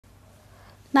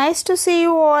Nice to see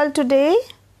you all today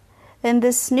in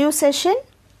this new session.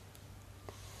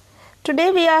 Today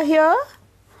we are here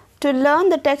to learn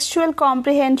the textual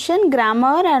comprehension,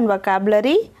 grammar and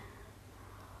vocabulary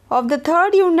of the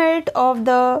third unit of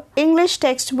the English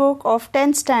textbook of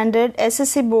 10th standard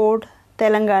SSC board,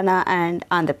 Telangana and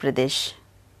Andhra Pradesh.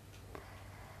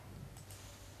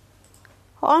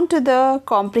 On to the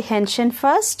comprehension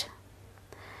first.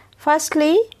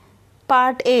 Firstly,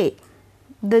 part A,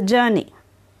 the journey.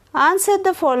 Answer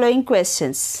the following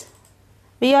questions.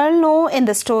 We all know in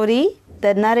the story,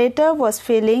 the narrator was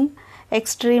feeling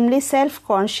extremely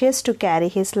self-conscious to carry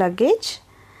his luggage,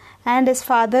 and his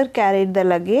father carried the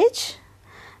luggage,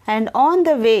 and on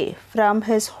the way from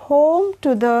his home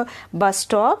to the bus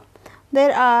stop,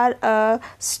 there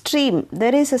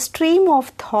is a stream of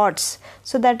thoughts.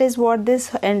 So that is what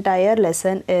this entire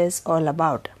lesson is all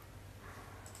about.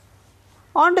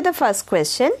 On to the first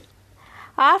question.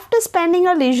 After spending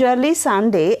a leisurely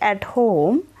Sunday at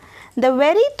home, the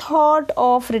very thought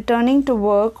of returning to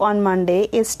work on Monday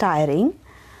is tiring.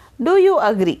 Do you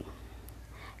agree?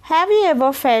 Have you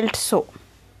ever felt so?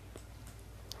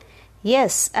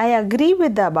 Yes, I agree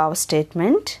with the above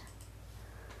statement.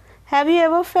 Have you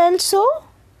ever felt so?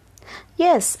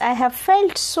 Yes, I have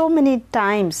felt so many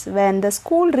times when the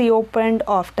school reopened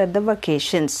after the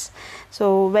vacations.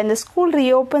 So when the school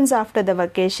reopens after the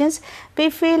vacations, we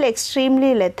feel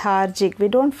extremely lethargic. We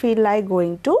don't feel like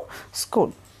going to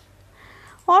school.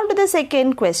 On to the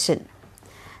second question.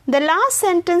 The last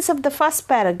sentence of the first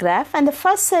paragraph and the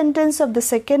first sentence of the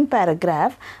second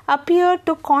paragraph appear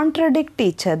to contradict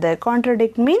each other.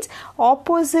 Contradict means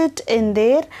opposite in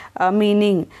their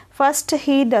meaning. First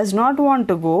he does not want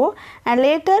to go and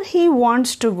later he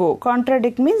wants to go.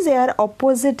 Contradict means they are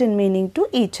opposite in meaning to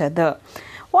each other.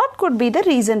 What could be the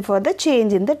reason for the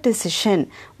change in the decision?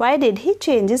 Why did he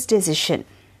change his decision?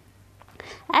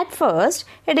 At first,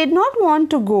 he did not want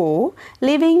to go,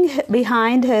 leaving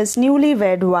behind his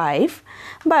newlywed wife,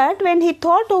 but when he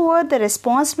thought over the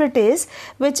responsibilities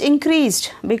which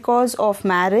increased because of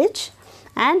marriage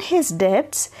and his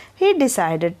debts, he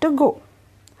decided to go.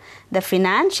 The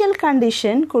financial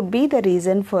condition could be the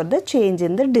reason for the change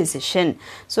in the decision.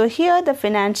 So here the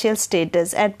financial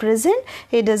status, at present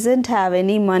he doesn't have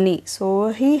any money,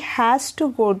 so he has to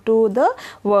go to the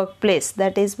workplace.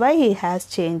 That is why he has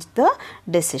changed the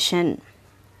decision.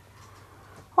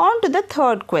 On to the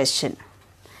third question.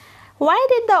 Why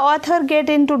did the author get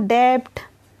into debt?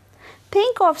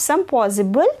 Think of some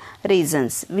possible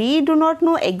reasons. We do not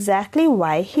know exactly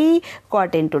why he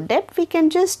got into debt. We can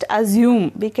just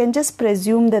assume, we can just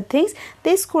presume the things.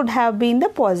 This could have been the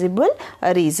possible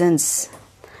reasons.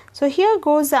 So here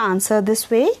goes the answer this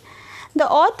way. The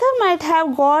author might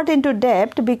have got into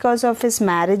debt because of his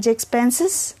marriage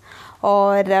expenses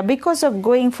or because of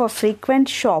going for frequent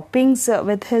shoppings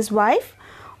with his wife,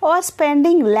 or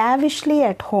spending lavishly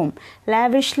at home.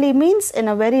 Lavishly means in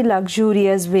a very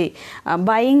luxurious way,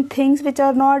 buying things which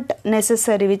are not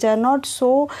necessary, which are not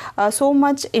so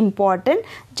much important,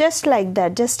 just like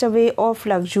that, just a way of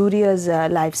luxurious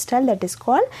lifestyle, that is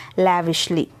called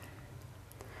lavishly.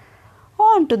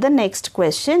 On to the next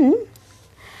question.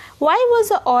 Why was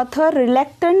the author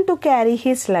reluctant to carry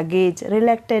his luggage?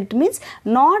 Reluctant means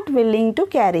not willing to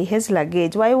carry his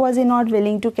luggage. Why was he not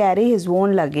willing to carry his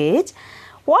own luggage?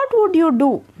 What would you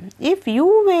do if you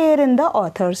were in the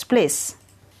author's place?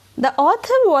 The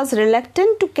author was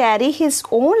reluctant to carry his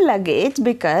own luggage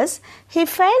because he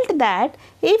felt that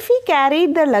if he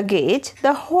carried the luggage,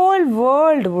 the whole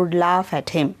world would laugh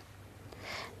at him.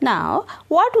 Now,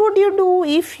 what would you do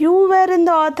if you were in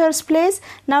the author's place?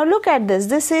 Now look at this.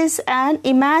 This is an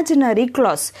imaginary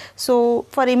clause. So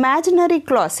for imaginary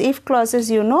clause, if clauses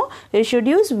you know, you should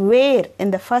use were in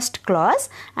the first clause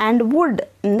and would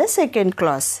in the second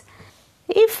clause.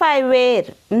 If I were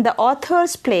in the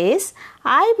author's place,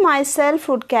 I myself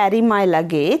would carry my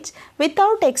luggage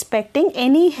without expecting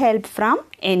any help from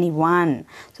anyone.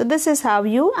 So this is how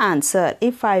you answer.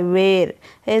 If I were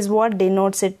is what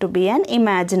denotes it to be an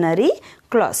imaginary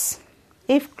clause.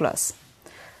 If clause.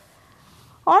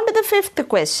 On to the fifth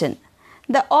question.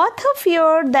 The author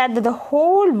feared that the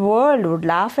whole world would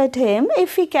laugh at him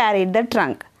if he carried the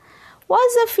trunk.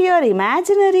 Was the fear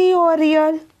imaginary or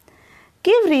real?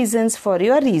 Give reasons for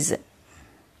your reason.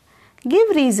 Give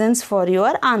reasons for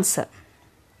your answer.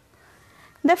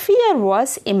 The fear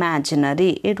was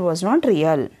imaginary. It was not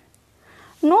real.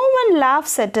 No one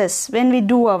laughs at us when we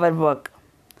do our work.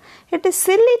 It is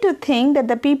silly to think that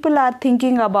the people are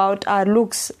thinking about our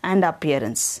looks and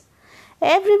appearance.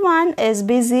 Everyone is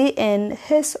busy in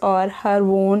his or her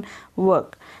own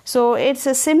work. So it's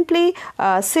simply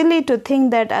silly to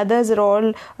think that others are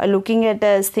all looking at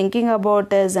us, thinking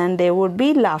about us, and they would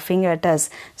be laughing at us.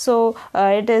 So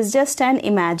it is just an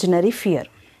imaginary fear.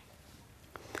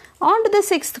 On to the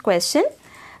sixth question.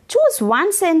 Choose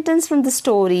one sentence from the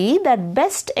story that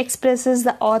best expresses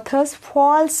the author's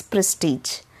false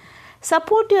prestige.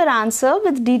 Support your answer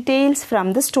with details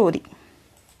from the story.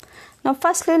 Now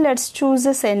firstly, let's choose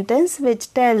a sentence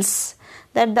which tells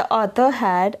that the author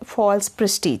had false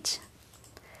prestige.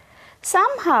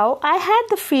 Somehow I had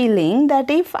the feeling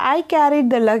that if I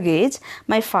carried the luggage,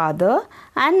 my father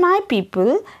and my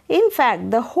people, in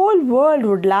fact the whole world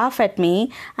would laugh at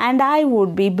me and I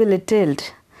would be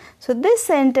belittled. So this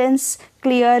sentence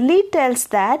clearly tells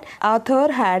that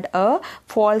author had a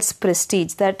false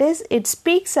prestige. That is, it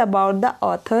speaks about the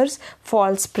author's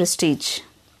false prestige.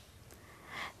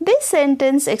 This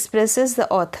sentence expresses the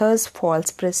author's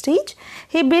false prestige.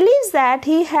 He believes that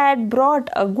he had brought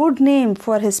a good name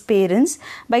for his parents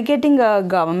by getting a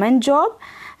government job,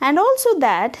 and also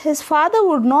that his father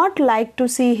would not like to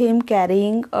see him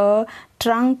carrying a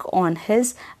trunk on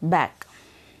his back.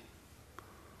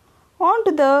 On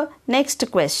to the next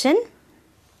question.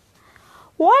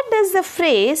 What does the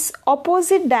phrase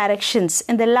opposite directions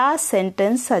in the last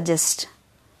sentence suggest?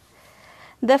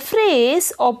 The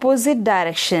phrase opposite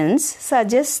directions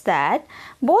suggests that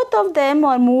both of them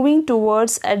are moving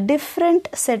towards a different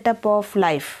setup of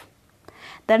life.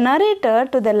 The narrator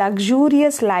to the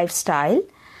luxurious lifestyle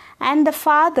and the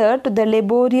father to the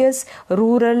laborious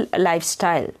rural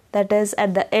lifestyle. That is,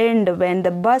 at the end when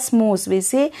the bus moves, we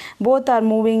say both are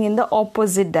moving in the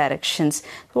opposite directions.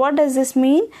 What does this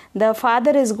mean? The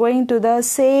father is going to the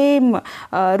same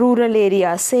rural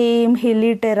area, same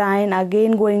hilly terrain,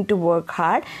 again going to work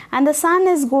hard, and the son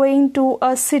is going to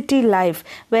a city life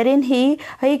wherein he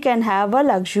can have a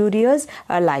luxurious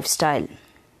lifestyle.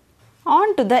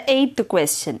 On to the eighth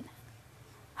question.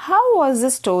 How was the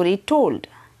story told?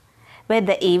 Were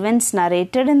the events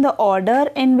narrated in the order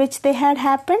in which they had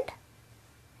happened?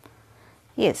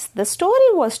 Yes, the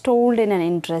story was told in an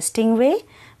interesting way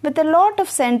with a lot of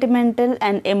sentimental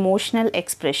and emotional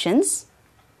expressions.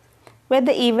 Were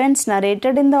the events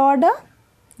narrated in the order?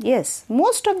 Yes,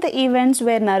 most of the events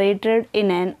were narrated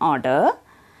in an order.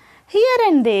 Here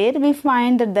and there we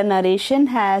find that the narration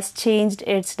has changed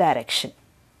its direction.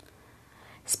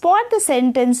 Spot the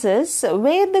sentences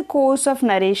where the course of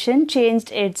narration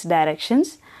changed its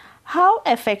directions. How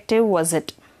effective was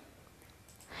it?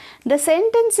 The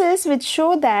sentences which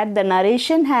show that the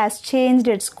narration has changed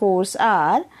its course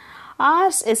are: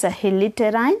 ours is a hilly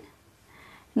terrain,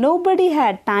 nobody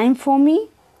had time for me,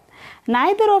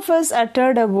 neither of us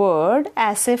uttered a word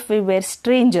as if we were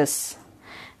strangers.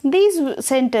 These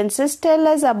sentences tell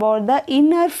us about the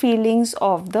inner feelings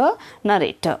of the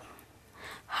narrator.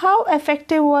 How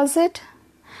effective was it?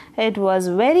 It was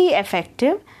very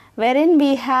effective, wherein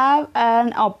we have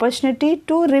an opportunity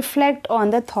to reflect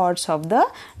on the thoughts of the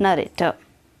narrator.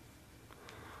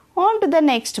 On to the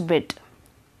next bit.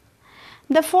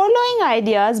 The following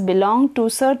ideas belong to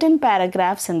certain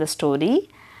paragraphs in the story.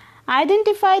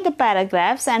 Identify the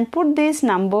paragraphs and put these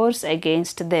numbers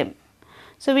against them.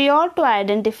 So we ought to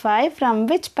identify from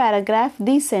which paragraph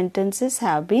these sentences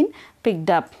have been picked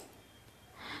up.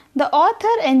 The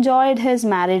author enjoyed his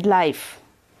married life.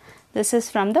 This is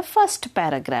from the first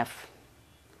paragraph.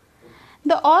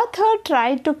 The author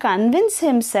tried to convince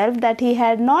himself that he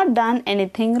had not done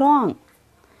anything wrong.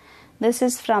 This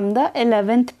is from the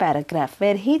 11th paragraph,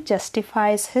 where he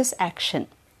justifies his action.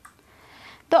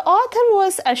 The author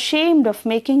was ashamed of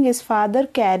making his father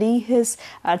carry his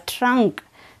trunk.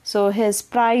 So his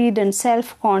pride and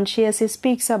self-conscious, he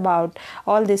speaks about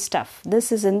all this stuff.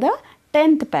 This is in the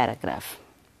 10th paragraph.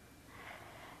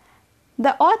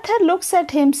 The author looks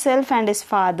at himself and his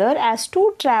father as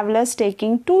two travelers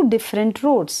taking two different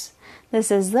roads. This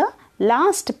is the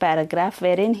last paragraph,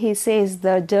 wherein he says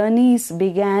the journeys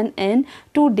began in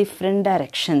two different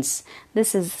directions.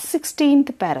 This is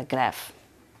 16th paragraph.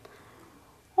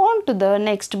 On to the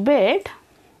next bit.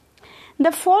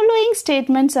 The following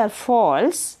statements are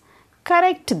false.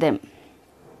 Correct them.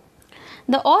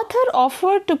 The author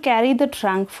offered to carry the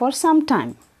trunk for some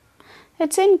time.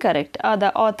 It's incorrect.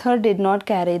 The author did not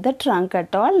carry the trunk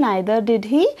at all. Neither did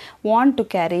he want to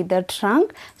carry the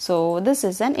trunk. So this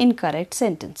is an incorrect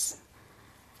sentence.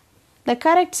 The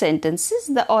correct sentence is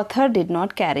the author did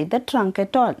not carry the trunk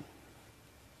at all.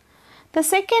 The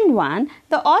second one,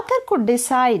 the author could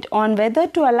decide on whether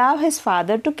to allow his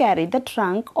father to carry the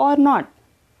trunk or not.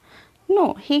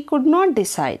 No, he could not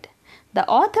decide. The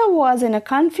author was in a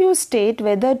confused state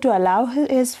whether to allow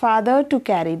his father to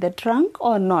carry the trunk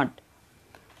or not.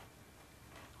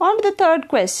 On to the third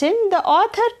question. The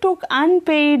author took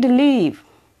unpaid leave.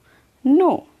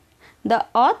 No. The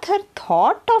author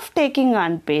thought of taking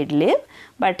unpaid leave,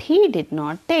 but he did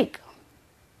not take.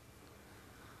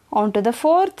 On to the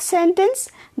fourth sentence.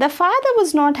 The father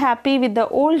was not happy with the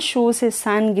old shoes his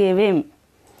son gave him.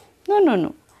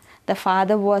 No. The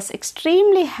father was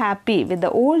extremely happy with the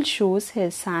old shoes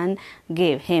his son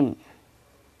gave him.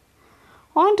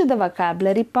 On to the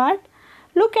vocabulary part.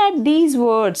 Look at these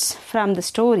words from the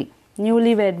story.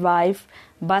 Newlywed wife,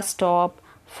 bus stop,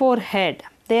 forehead.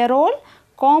 They are all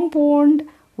compound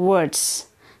words.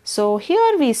 So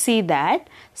here we see that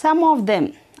some of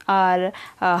them are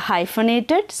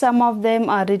hyphenated, some of them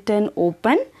are written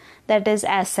open, that is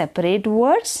as separate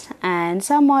words, and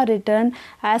some are written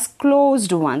as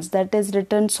closed ones, that is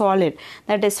written solid.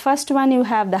 That is, first one you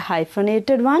have the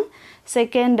hyphenated one,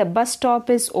 second the bus stop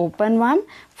is open one,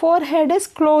 forehead is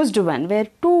closed one, where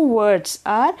two words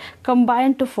are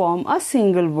combined to form a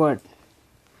single word.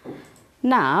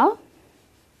 Now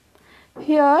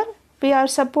here we are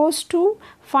supposed to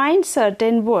find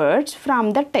certain words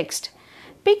from the text.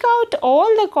 Pick out all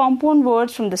the compound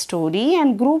words from the story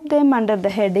and group them under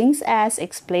the headings as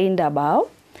explained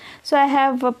above. So I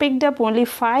have picked up only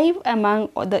 5 among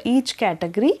each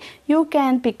category. You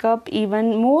can pick up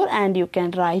even more and you can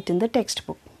write in the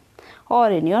textbook or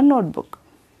in your notebook.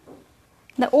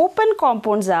 The open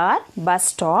compounds are bus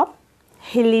stop,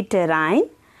 hilly terrain,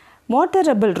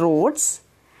 motorable roads,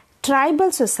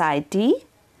 tribal society,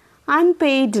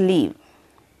 unpaid leave.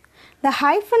 The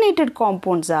hyphenated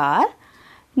compounds are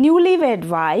newlywed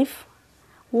wife,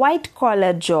 white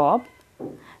collar job,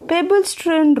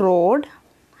 pebble-strewn road,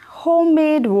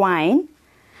 homemade wine,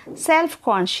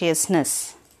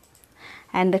 self-consciousness.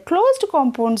 And the closed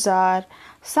compounds are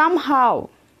somehow,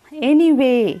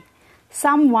 anyway,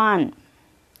 someone,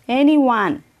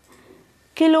 anyone,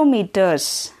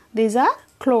 kilometers. These are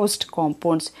closed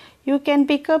compounds. You can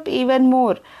pick up even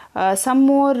more, some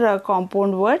more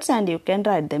compound words and you can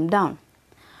write them down.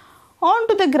 On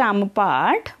to the grammar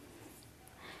part.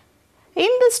 In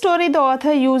the story, the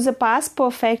author used a past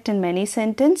perfect in many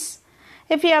sentences.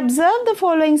 If you observe the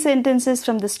following sentences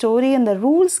from the story and the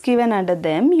rules given under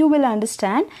them, you will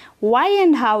understand why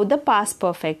and how the past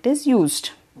perfect is used.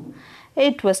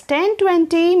 It was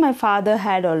 10:20. My father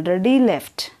had already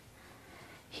left.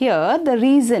 Here, the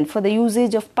reason for the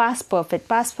usage of past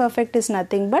perfect is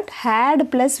nothing but had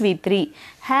plus V3.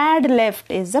 Had left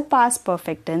is the past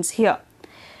perfect tense here.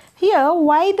 Here,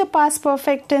 why the past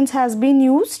perfect tense has been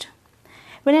used?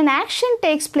 When an action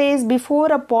takes place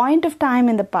before a point of time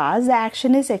in the past, the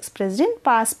action is expressed in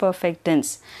past perfect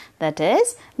tense. That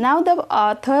is, now the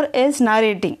author is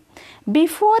narrating.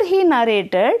 Before he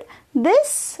narrated,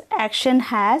 this action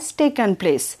has taken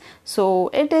place. So,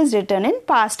 it is written in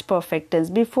past perfect tense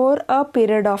before a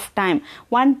period of time.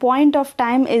 One point of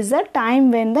time is the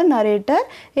time when the narrator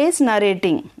is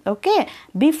narrating. Okay.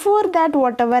 Before that,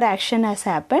 whatever action has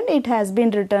happened, it has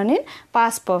been written in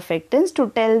past perfect tense to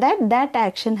tell that that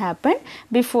action happened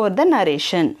before the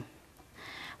narration.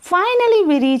 Finally,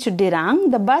 we reached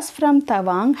Dirang. The bus from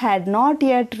Tawang had not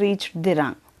yet reached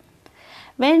Dirang.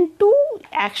 When two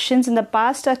actions in the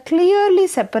past are clearly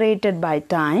separated by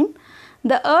time,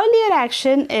 the earlier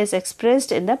action is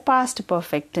expressed in the past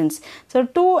perfect tense. So,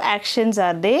 two actions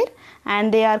are there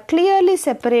and they are clearly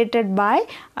separated by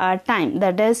time.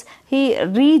 That is, he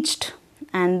reached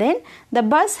and then the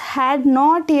bus had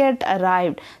not yet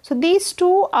arrived. So, these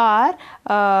two are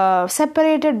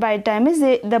separated by time.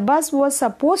 The bus was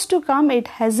supposed to come, it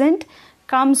hasn't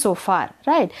come so far,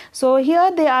 right? So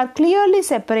here they are clearly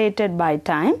separated by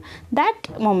time. That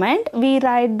moment we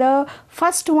write the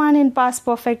first one in past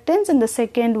perfect tense and the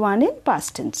second one in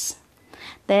past tense.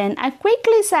 Then I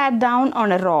quickly sat down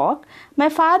on a rock. My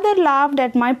father laughed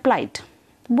at my plight.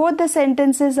 Both the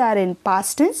sentences are in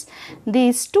past tense.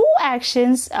 These two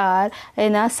actions are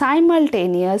in a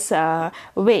simultaneous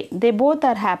way. They both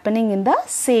are happening in the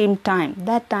same time.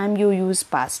 That time you use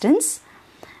past tense.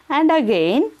 And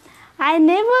again, I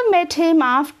never met him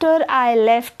after I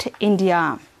left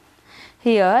India.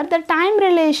 Here the time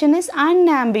relation is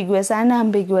unambiguous.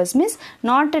 Unambiguous means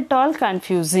not at all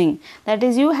confusing. That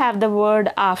is, you have the word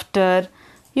after,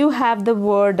 you have the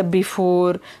word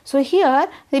before. So here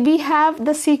we have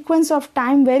the sequence of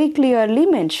time very clearly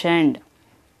mentioned.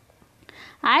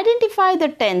 Identify the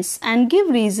tense and give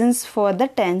reasons for the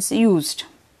tense used.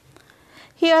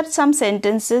 Here some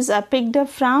sentences are picked up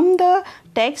from the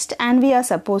text and we are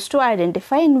supposed to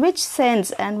identify in which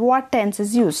sense and what tense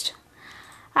is used.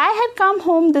 I had come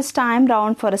home this time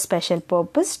round for a special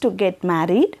purpose, to get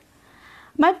married.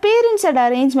 My parents had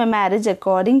arranged my marriage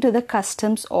according to the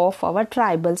customs of our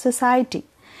tribal society.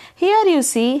 Here you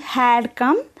see had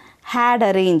come, had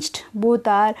arranged. Both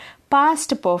are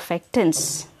past perfect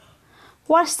tense.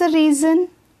 What's the reason?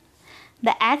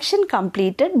 The action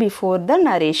completed before the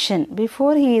narration.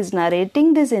 Before he is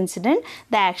narrating this incident,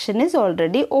 the action is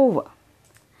already over.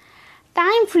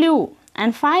 Time flew,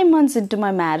 and 5 months into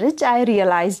my marriage, I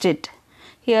realized it.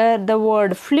 Here the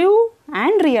word flew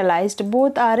and realized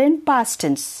both are in past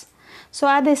tense. So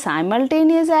are they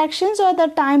simultaneous actions or the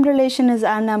time relation is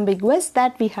unambiguous?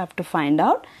 That we have to find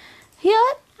out.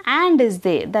 Here and is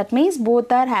there. That means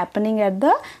both are happening at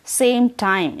the same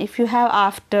time. If you have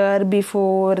after,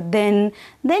 before, then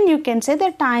you can say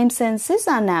the time sense is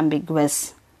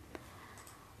unambiguous.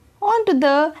 On to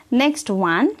the next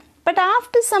one. But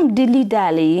after some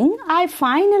dilly-dallying, I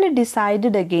finally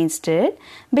decided against it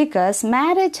because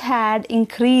marriage had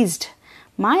increased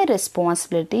my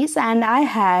responsibilities and I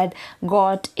had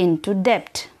got into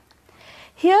debt.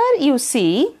 Here you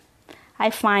see, I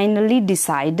finally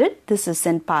decided, this is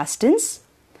in past tense,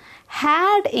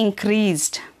 had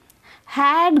increased,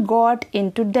 had got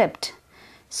into debt.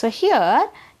 So here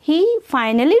he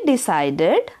finally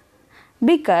decided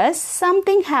because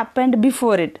something happened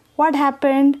before it. What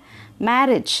happened?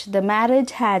 Marriage. The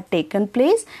marriage had taken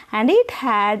place and it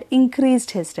had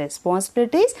increased his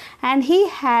responsibilities and he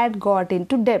had got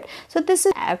into debt. So this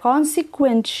is a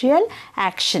consequential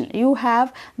action. You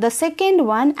have the second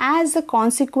one as a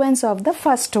consequence of the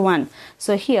first one.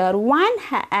 So here one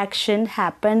action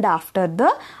happened after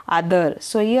the other.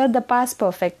 So here the past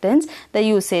perfect tense, the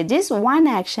usage is one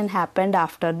action happened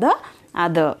after the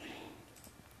other.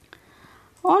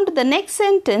 On to the next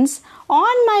sentence.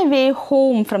 On my way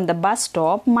home from the bus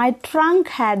stop, my trunk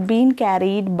had been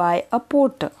carried by a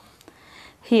porter.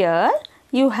 Here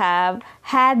you have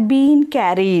had been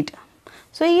carried.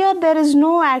 So here there is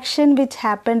no action which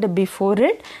happened before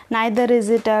it, neither is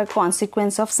it a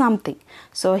consequence of something.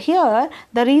 So here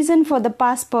the reason for the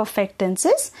past perfect tense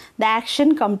is the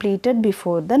action completed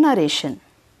before the narration.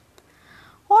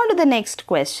 On to the next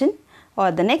question. Or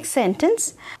the next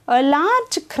sentence, a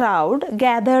large crowd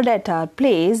gathered at our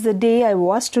place the day I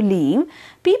was to leave.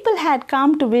 People had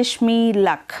come to wish me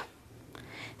luck.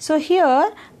 So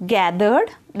here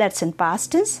gathered, that's in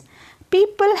past tense.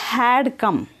 People had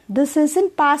come. This is in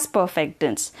past perfect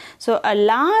tense. So a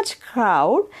large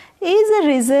crowd is a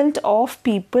result of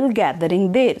people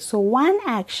gathering there. So one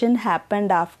action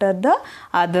happened after the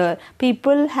other.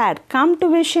 People had come to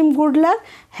wish him good luck.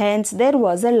 Hence there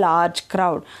was a large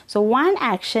crowd. So one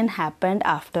action happened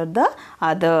after the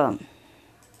other.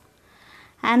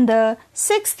 And the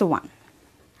sixth one.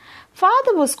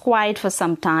 Father was quiet for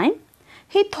some time.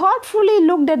 He thoughtfully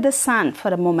looked at the sun for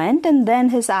a moment and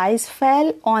then his eyes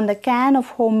fell on the can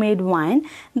of homemade wine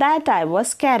that I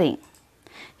was carrying.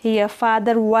 Here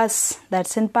father was,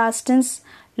 that's in past tense,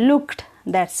 looked,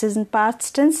 that's in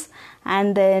past tense,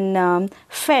 and then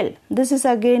fell, this is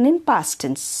again in past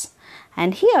tense.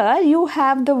 And here you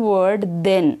have the word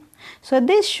then. So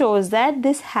this shows that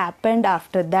this happened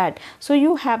after that. So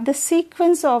you have the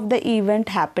sequence of the event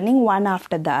happening one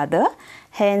after the other.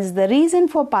 Hence the reason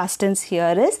for past tense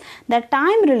here is that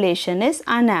time relation is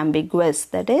unambiguous.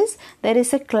 That is, there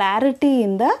is a clarity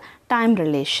in the time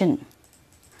relation.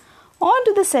 On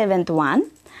to the seventh one.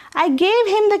 I gave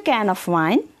him the can of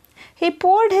wine. He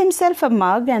poured himself a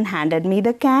mug and handed me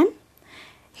the can.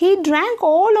 He drank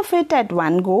all of it at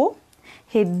one go.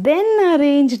 He then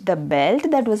arranged the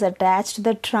belt that was attached to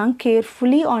the trunk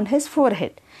carefully on his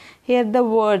forehead. Here the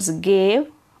words gave,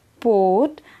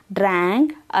 poured,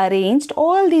 drank, arranged,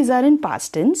 all these are in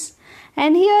past tense.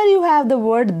 And here you have the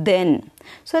word then.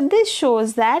 So this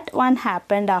shows that one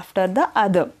happened after the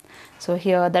other. So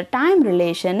here the time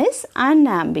relation is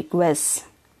unambiguous.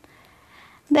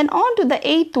 Then on to the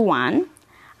eighth one.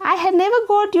 I had never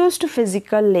got used to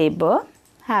physical labor,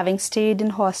 having stayed in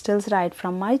hostels right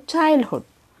from my childhood.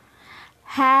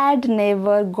 Had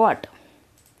never got.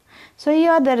 So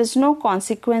here there is no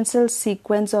consequential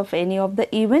sequence of any of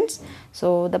the events.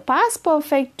 So the past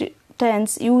perfect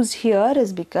tense used here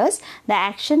is because the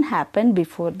action happened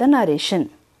before the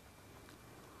narration.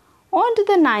 On to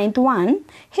the ninth one.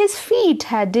 His feet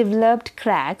had developed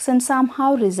cracks and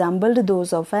somehow resembled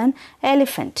those of an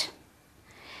elephant.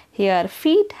 Here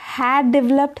feet had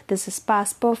developed, this is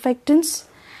past perfect tense,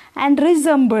 and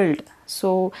resembled.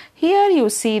 So here you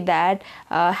see that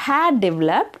had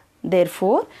developed,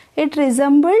 therefore it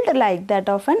resembled like that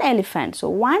of an elephant. So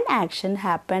one action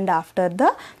happened after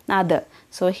the other.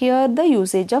 So here the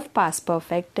usage of past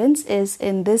perfect tense is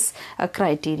in this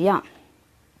criteria.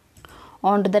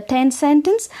 On to the 10th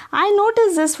sentence. I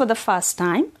noticed this for the first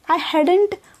time. I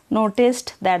hadn't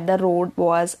noticed that the road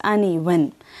was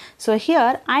uneven. So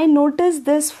here I noticed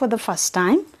this for the first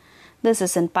time. This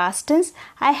is in past tense.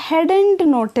 I hadn't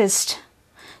noticed.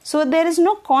 So there is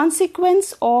no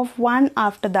consequence of one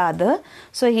after the other.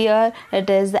 So here it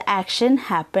is the action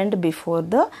happened before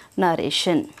the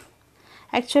narration.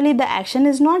 Actually the action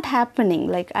is not happening,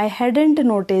 like I hadn't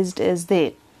noticed is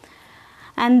there.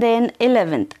 And then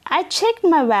 11th, I checked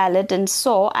my wallet and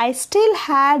saw I still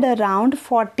had around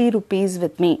 40 rupees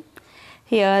with me.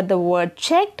 Here the word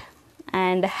checked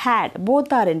and had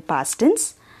both are in past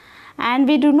tense. And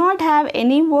we do not have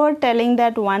any word telling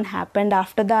that one happened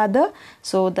after the other.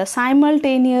 So the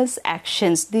simultaneous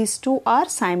actions, these two are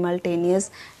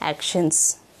simultaneous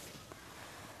actions.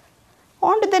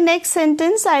 On to the next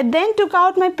sentence. I then took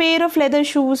out my pair of leather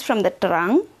shoes from the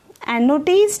trunk and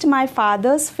noticed my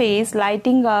father's face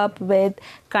lighting up with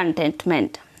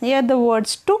contentment. Here the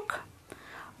words took,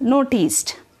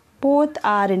 noticed, both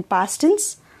are in past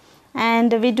tense.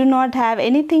 And we do not have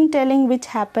anything telling which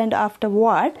happened after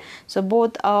what. So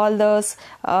both all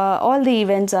the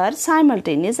events are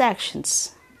simultaneous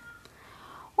actions.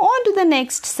 On to the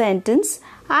next sentence.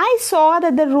 I saw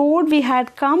that the road we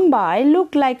had come by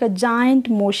looked like a giant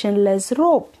motionless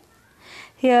rope.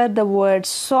 Here the word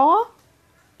saw,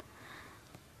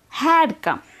 had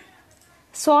come.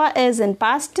 Saw is in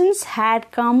past tense,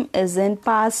 had come is in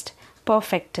past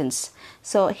perfect tense.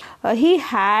 So he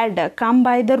had come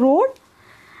by the road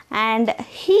and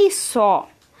he saw.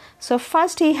 So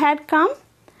first he had come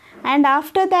and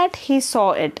after that he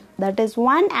saw it. That is,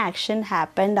 one action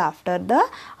happened after the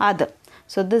other.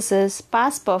 So this is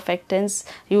past perfect tense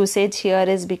usage here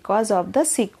is because of the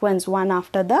sequence, one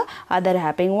after the other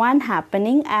happening, one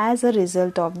happening as a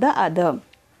result of the other.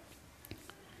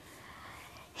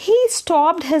 He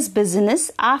stopped his business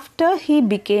after he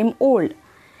became old.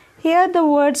 Here the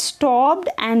words stopped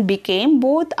and became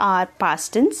both are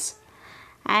past tense.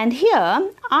 And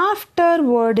here after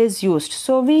word is used.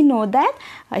 So we know that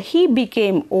he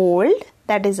became old.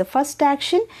 That is the first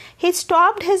action. He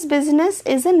stopped his business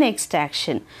is the next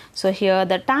action. So here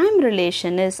the time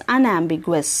relation is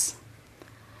unambiguous.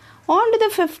 On to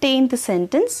the 15th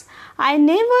sentence. I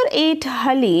never ate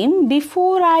halim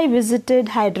before I visited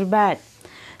Hyderabad.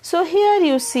 So here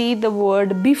you see the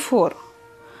word before.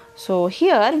 So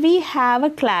here we have a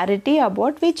clarity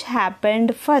about which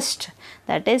happened first.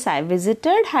 That is, I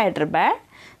visited Hyderabad,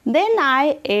 then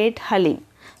I ate halim.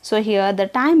 So here the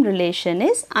time relation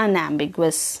is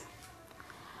unambiguous.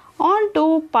 On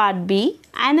to part B,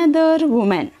 another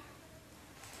woman.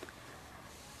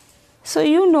 So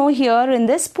you know here in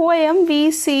this poem we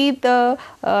see the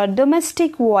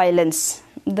domestic violence,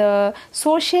 the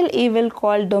social evil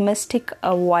called domestic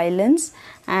violence,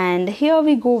 and here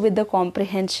we go with the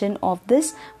comprehension of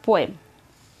this poem.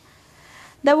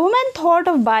 The woman thought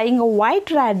of buying a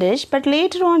white radish but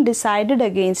later on decided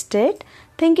against it,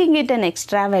 thinking it an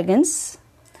extravagance.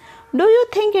 Do you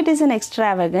think it is an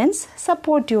extravagance?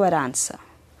 Support your answer.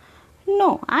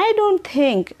 No, I don't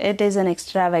think it is an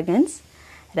extravagance.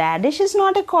 Radish is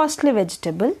not a costly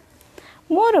vegetable.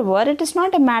 Moreover, it is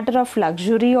not a matter of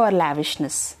luxury or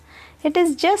lavishness. It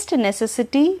is just a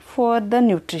necessity for the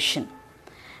nutrition.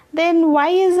 Then why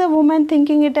is a woman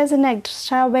thinking it as an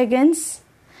extravagance?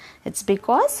 It's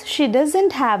because she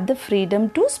doesn't have the freedom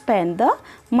to spend the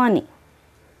money.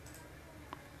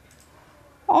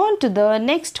 On to the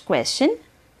next question.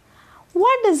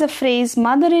 What does the phrase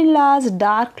mother-in-law's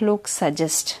dark look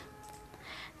suggest?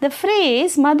 The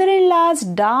phrase mother-in-law's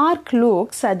dark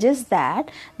look suggests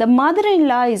that the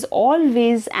mother-in-law is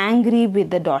always angry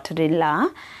with the daughter-in-law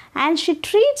and she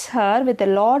treats her with a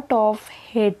lot of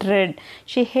hatred.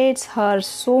 She hates her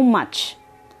so much.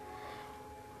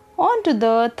 On to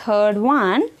the third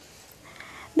one.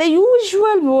 The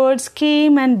usual words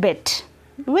came and bet.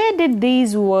 Where did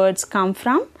these words come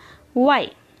from? Why?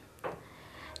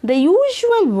 The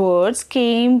usual words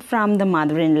came from the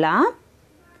mother-in-law.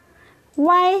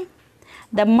 Why?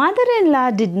 The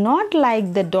mother-in-law did not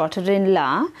like the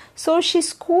daughter-in-law, so she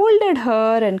scolded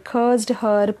her and cursed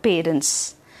her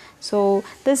parents. So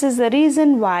this is the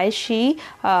reason why she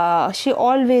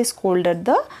always scolded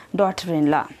the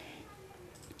daughter-in-law.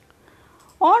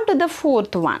 On to the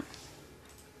fourth one.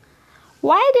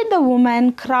 Why did the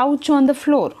woman crouch on the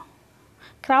floor?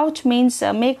 Crouch means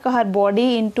make her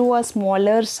body into a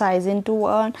smaller size, into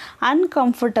an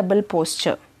uncomfortable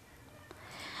posture.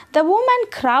 The woman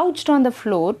crouched on the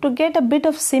floor to get a bit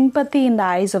of sympathy in the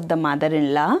eyes of the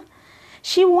mother-in-law.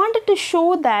 She wanted to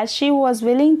show that she was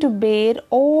willing to bear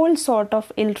all sort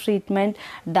of ill treatment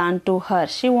done to her.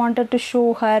 She wanted to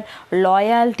show her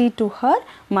loyalty to her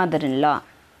mother-in-law.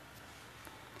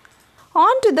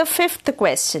 On to the fifth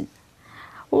question.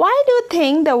 Why do you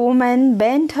think the woman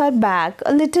bent her back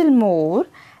a little more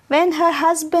when her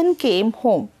husband came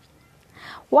home?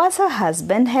 Was her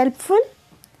husband helpful?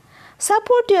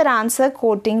 Support your answer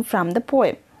quoting from the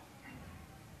poem.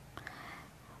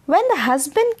 When the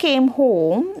husband came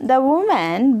home, the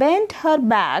woman bent her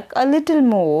back a little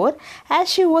more as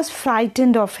she was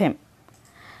frightened of him.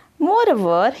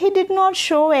 Moreover, he did not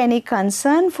show any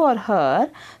concern for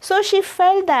her, so she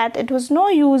felt that it was no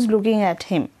use looking at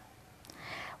him.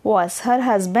 Was her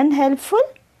husband helpful?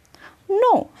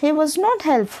 No, he was not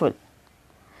helpful.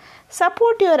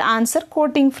 Support your answer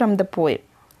quoting from the poem.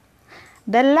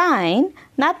 The line,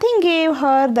 "Nothing gave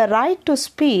her the right to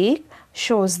speak,"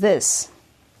 shows this.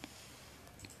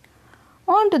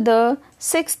 On to the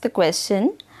sixth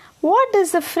question. What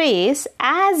does the phrase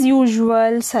 "as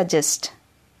usual" suggest?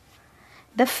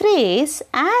 The phrase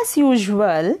 "as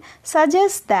usual"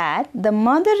 suggests that the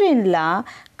mother-in-law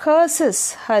curses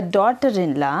her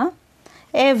daughter-in-law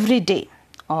every day,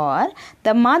 or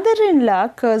the mother-in-law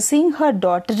cursing her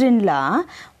daughter-in-law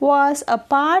was a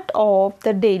part of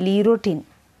the daily routine.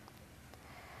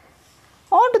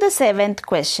 On to the seventh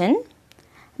question.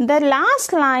 The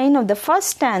last line of the first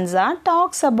stanza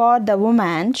talks about the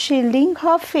woman shielding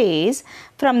her face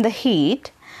from the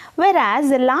heat, whereas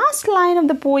the last line of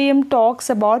the poem talks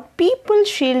about people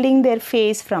shielding their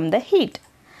face from the heat.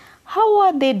 How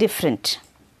are they different?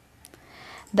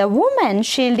 The woman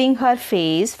shielding her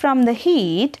face from the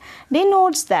heat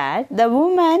denotes that the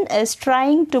woman is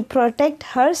trying to protect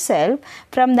herself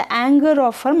from the anger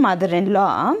of her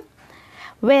mother-in-law,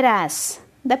 whereas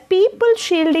the people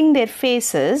shielding their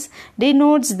faces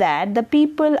denotes that the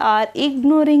people are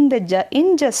ignoring the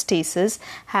injustices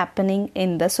happening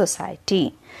in the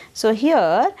society. So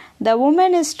here the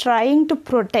woman is trying to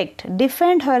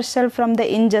defend herself from the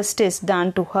injustice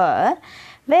done to her,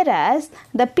 whereas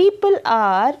the people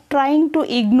are trying to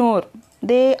ignore.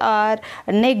 They are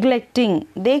neglecting.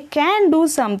 They can do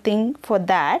something for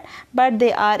that, but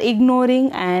they are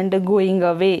ignoring and going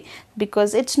away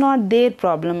because it's not their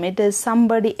problem. It is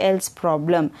somebody else's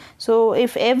problem. So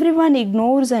if everyone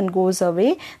ignores and goes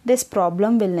away, this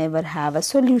problem will never have a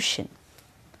solution.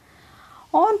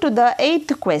 On to the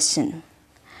eighth question.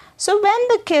 So when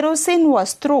the kerosene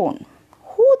was thrown,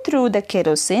 who threw the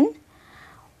kerosene?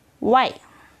 Why?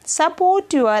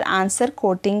 Support your answer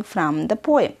quoting from the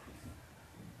poem.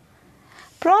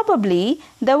 Probably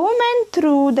the woman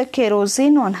threw the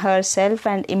kerosene on herself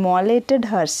and immolated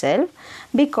herself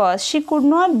because she could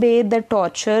not bear the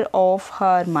torture of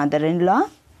her mother-in-law.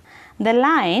 The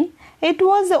line, "It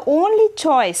was the only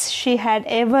choice she had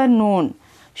ever known,"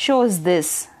 shows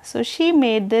this. So she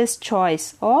made this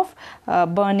choice of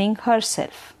burning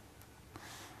herself.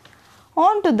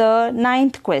 On to the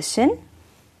ninth question.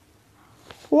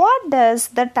 What does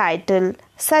the title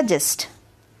suggest?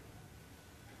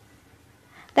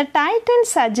 The title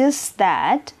suggests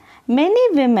that many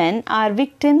women are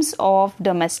victims of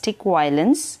domestic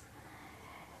violence.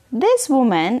 This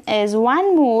woman is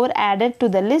one more added to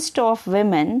the list of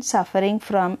women suffering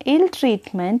from ill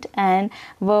treatment and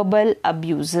verbal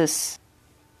abuses.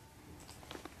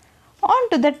 On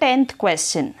to the 10th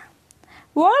question.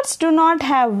 Words do not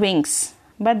have wings,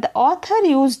 but the author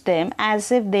used them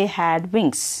as if they had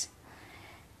wings.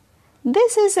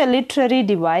 This is a literary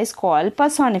device called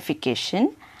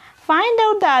personification. Find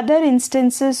out the other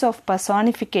instances of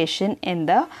personification in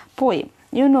the poem.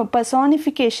 You know,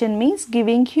 personification means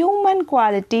giving human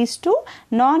qualities to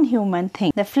non-human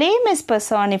things. The flame is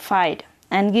personified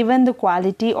and given the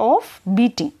quality of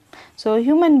beating. So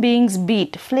human beings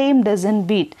beat, flame doesn't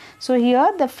beat. So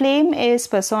here the flame is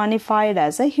personified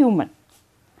as a human.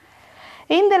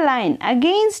 In the line,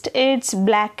 "Against its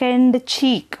blackened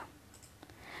cheek,"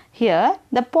 here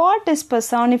the pot is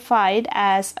personified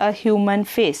as a human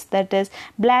face, that is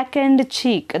blackened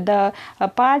cheek. The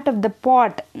part of the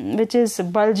pot which is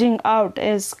bulging out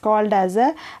is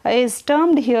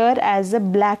termed here as a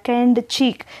blackened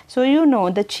cheek. So you know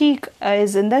the cheek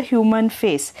is in the human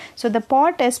face. So the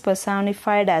pot is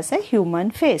personified as a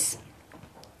human face.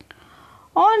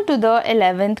 On to the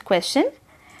 11th question.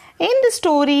 In the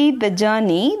story The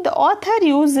Journey, the author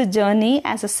used the journey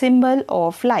as a symbol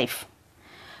of life.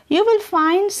 You will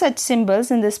find such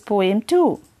symbols in this poem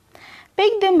too.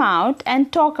 Pick them out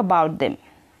and talk about them.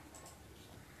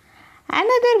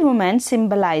 Another woman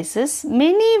symbolizes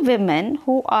many women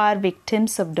who are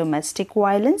victims of domestic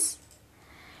violence.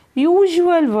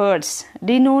 Usual words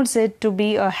denotes it to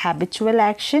be a habitual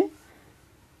action.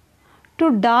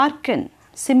 To darken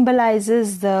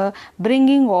symbolizes the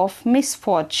bringing of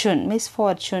misfortune.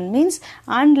 Misfortune means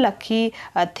unlucky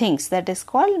things. That is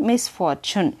called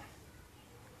misfortune.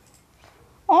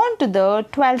 On to the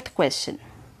 12th question.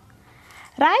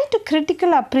 Write a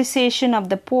critical appreciation of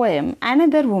the poem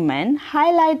Another Woman,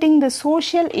 highlighting the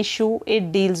social issue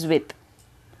it deals with.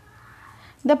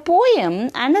 The poem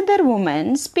Another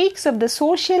Woman speaks of the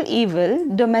social evil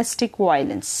domestic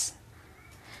violence.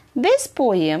 This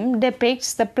poem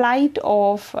depicts the plight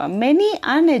of many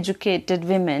uneducated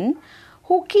women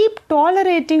who keep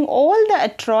tolerating all the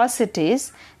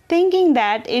atrocities, thinking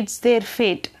that it's their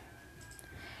fate.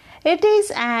 It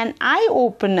is an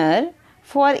eye-opener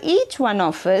for each one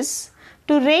of us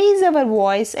to raise our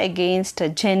voice against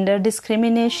gender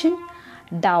discrimination,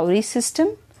 dowry system,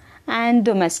 and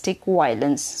domestic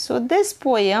violence. So this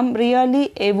poem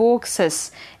really evokes us,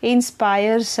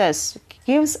 inspires us,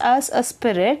 gives us a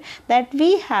spirit that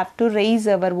we have to raise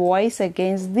our voice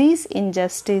against these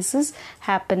injustices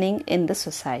happening in the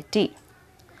society.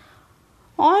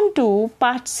 On to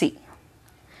part C.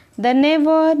 The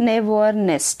Never Never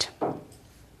Nest.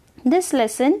 This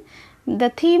lesson, the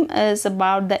theme is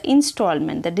about the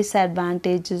installment, the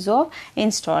disadvantages of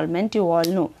installment, you all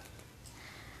know.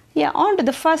 Yeah, on to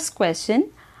the first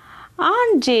question.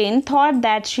 Aunt Jane thought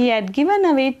that she had given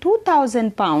away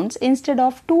 £2,000 instead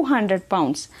of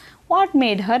 £200. What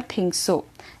made her think so?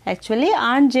 Actually,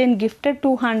 Aunt Jane gifted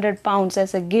 £200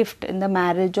 as a gift in the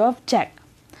marriage of Jack.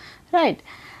 Right.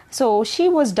 So she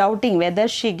was doubting whether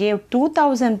she gave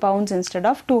 £2,000 instead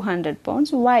of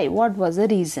 £200. Why? What was the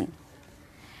reason?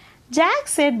 Jack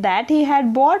said that he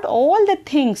had bought all the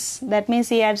things. That means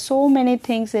he had so many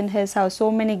things in his house,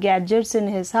 so many gadgets in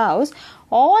his house,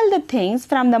 all the things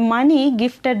from the money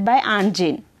gifted by Aunt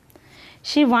Jane.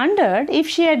 She wondered if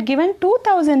she had given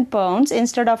 £2,000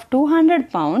 instead of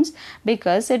 £200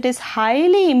 because it is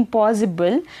highly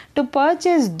impossible to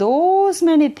purchase those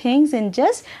many things in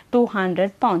just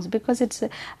 £200 because it's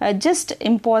just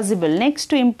impossible, next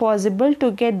to impossible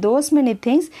to get those many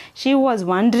things. She was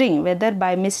wondering whether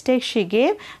by mistake she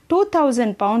gave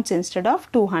 £2,000 instead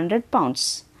of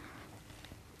 £200.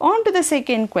 On to the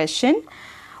second question.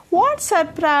 What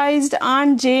surprised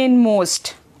Aunt Jane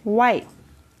most? Why?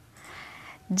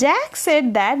 Jack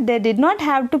said that they did not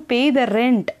have to pay the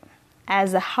rent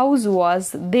as the house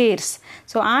was theirs.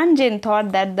 So Aunt Jane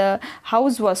thought that the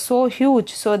house was so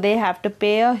huge, so they have to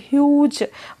pay a huge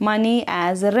money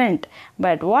as rent.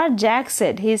 But what Jack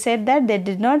said, he said that they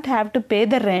did not have to pay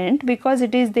the rent because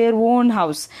it is their own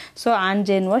house. So Aunt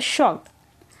Jane was shocked.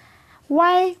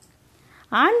 Why?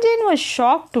 Aunt Jane was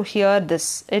shocked to hear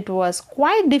this. It was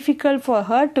quite difficult for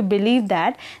her to believe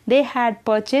that they had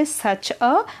purchased such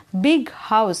a big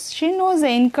house. She knows the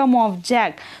income of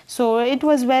Jack. So it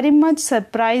was very much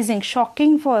surprising,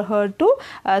 shocking for her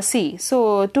to see.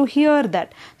 So to hear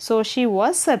that. So she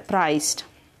was surprised.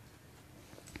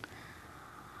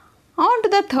 On to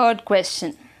the third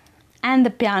question. And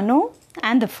the piano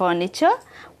and the furniture.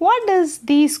 What does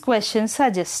these questions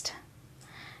suggest?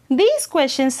 These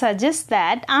questions suggest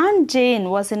that Aunt Jane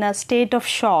was in a state of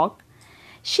shock.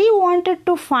 She wanted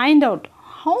to find out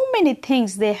how many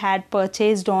things they had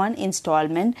purchased on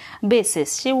installment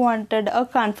basis. She wanted a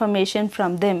confirmation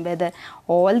from them whether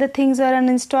all the things are on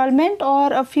installment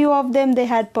or a few of them they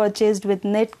had purchased with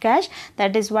net cash.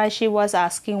 That is why she was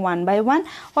asking one by one,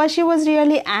 or she was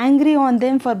really angry on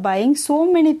them for buying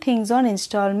so many things on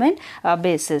installment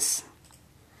basis.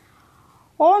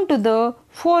 On to the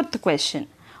fourth question.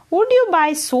 Would you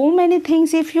buy so many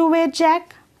things if you were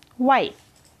Jack? Why?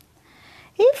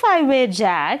 If I were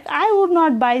Jack, I would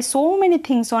not buy so many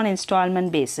things on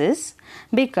installment basis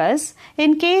because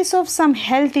in case of some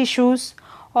health issues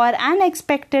or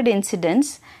unexpected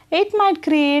incidents, it might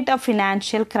create a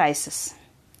financial crisis.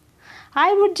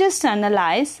 I would just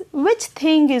analyze which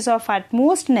thing is of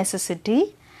utmost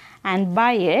necessity and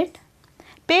buy it,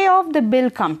 pay off the bill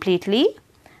completely,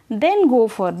 then go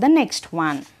for the next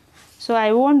one. So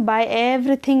I won't buy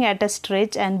everything at a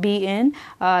stretch and be in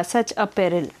such a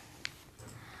peril.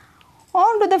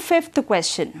 On to the fifth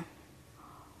question.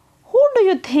 Who do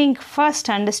you think first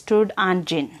understood Aunt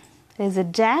Jane? Is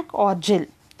it Jack or Jill?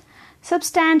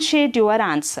 Substantiate your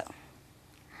answer.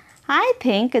 I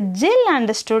think Jill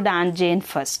understood Aunt Jane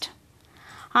first.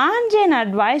 Aunt Jane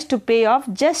advised to pay off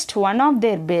just one of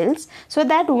their bills so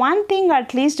that one thing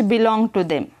at least belonged to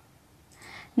them.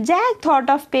 Jack thought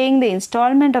of paying the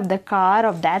installment of the car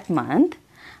of that month,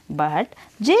 but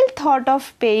Jill thought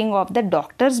of paying off the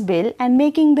doctor's bill and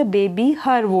making the baby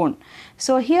her own.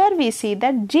 So here we see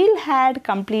that Jill had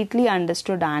completely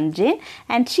understood Aunt Jane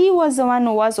and she was the one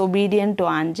who was obedient to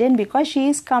Aunt Jane because she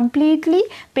is completely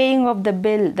paying off the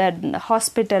bill, the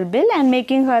hospital bill, and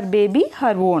making her baby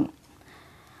her own.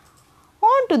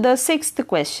 On to the sixth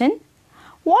question.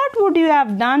 What would you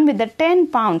have done with the 10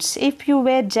 pounds if you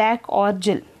were Jack or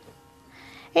Jill?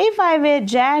 If I were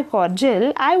Jack or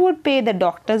Jill, I would pay the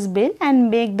doctor's bill and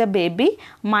make the baby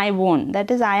my own. That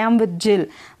is, I am with Jill.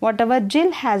 Whatever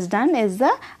Jill has done is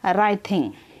the right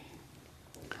thing.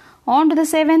 On to the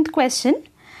 7th question.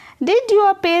 Did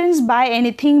your parents buy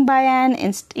anything by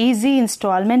an easy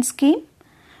installment scheme?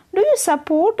 Do you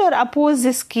support or oppose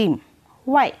this scheme?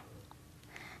 Why?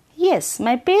 Yes,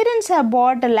 my parents have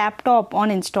bought a laptop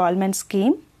on installment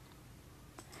scheme.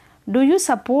 Do you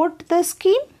support the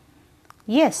scheme?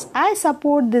 Yes, I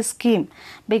support this scheme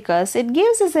because it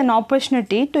gives us an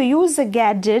opportunity to use the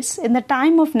gadgets in the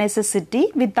time of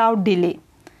necessity without delay.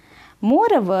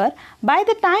 Moreover, by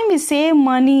the time we save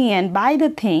money and buy the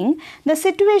thing, the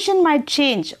situation might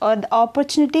change or the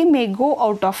opportunity may go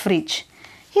out of reach.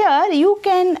 Here you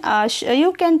can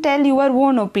tell your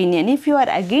own opinion. If you are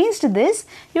against this,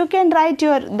 you can write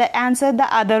the answer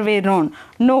the other way around.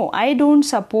 No, I don't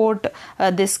support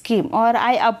this scheme, or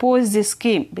I oppose this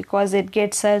scheme because it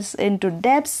gets us into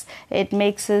debts. It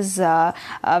makes us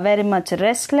very much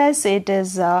restless. It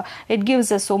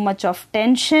gives us so much of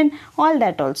tension. All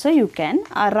that also you can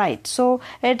write. So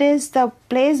it is the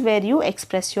place where you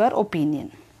express your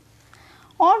opinion.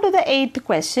 On to the 8th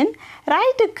question.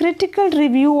 Write a critical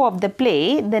review of the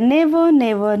play The Never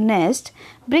Never Nest,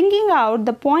 bringing out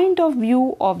the point of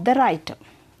view of the writer.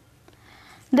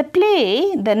 The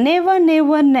play The Never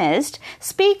Never Nest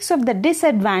speaks of the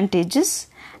disadvantages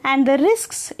and the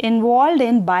risks involved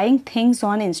in buying things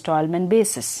on installment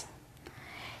basis.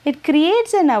 It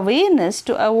creates an awareness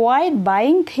to avoid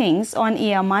buying things on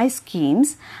EMI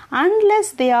schemes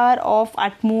unless they are of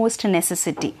utmost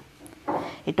necessity.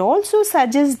 It also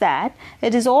suggests that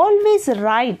it is always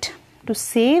right to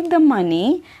save the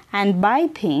money and buy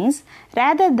things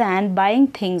rather than buying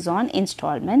things on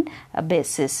installment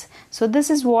basis. So this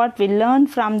is what we learn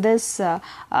from this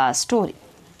story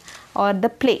or the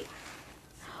play.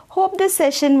 Hope this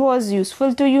session was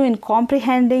useful to you in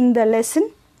comprehending the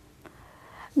lesson.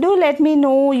 Do let me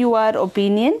know your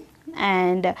opinion.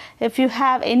 And if you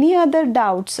have any other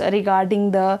doubts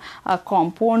regarding the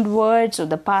compound words or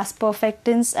the past perfect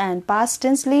tense and past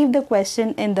tense, leave the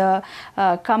question in the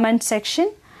comment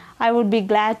section. I would be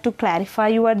glad to clarify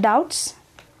your doubts.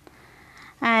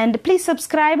 And please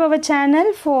subscribe our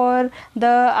channel for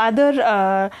the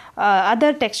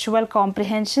other textual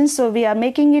comprehensions. So we are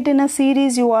making it in a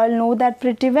series. You all know that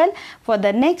pretty well. For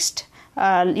the next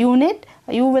unit,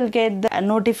 you will get the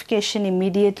notification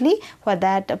immediately. For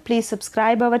that, please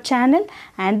subscribe our channel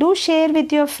and do share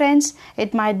with your friends.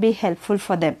 It might be helpful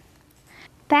for them.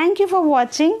 Thank you for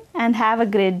watching and have a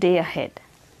great day ahead.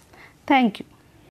 Thank you.